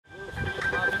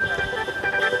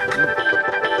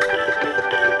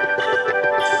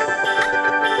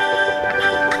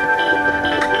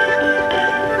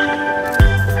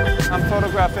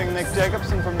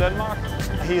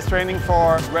he's training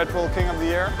for Red Bull King of the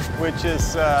Year, which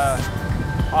is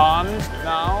on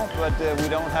now, but we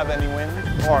don't have any wind.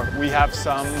 Or we have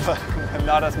some, but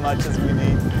not as much as we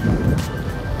need.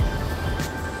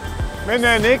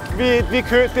 Men Nick, vi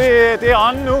kører, det er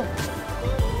on nu.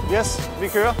 Yes, vi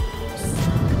kører.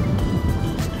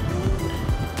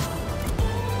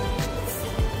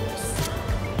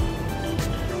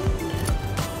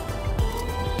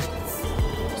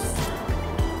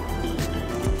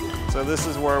 So this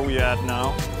is where we at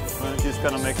now. He's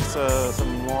gonna make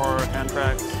some more hand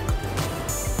tracks.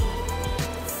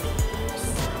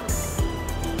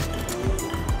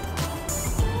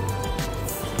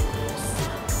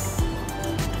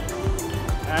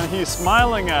 And he's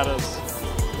smiling at us.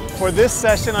 For this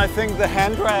session, I think the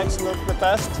hand tracks look the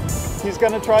best. He's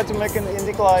gonna try to make an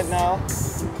indie glide now.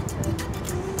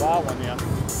 That one, yeah.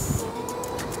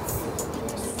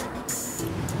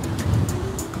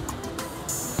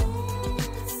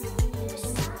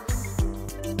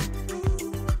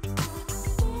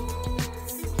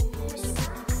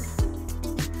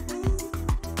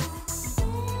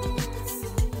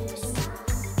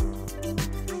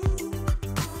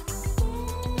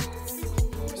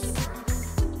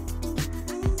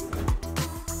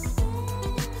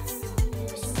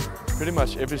 Pretty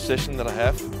much every session that I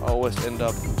have, I always end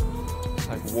up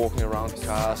like walking around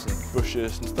cars and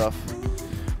bushes and stuff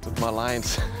with my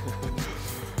lines.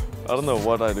 I don't know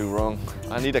what I do wrong.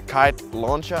 I need a kite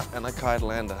launcher and a kite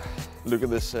lander. Look at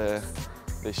this,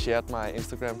 they shared my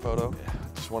Instagram photo. Yeah,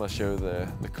 just want to show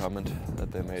the comment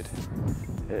that they made.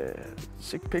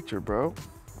 Sick picture, bro.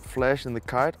 Flash in the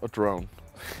kite or drone?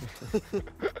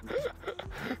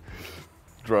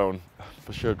 Drone,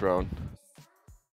 for sure drone.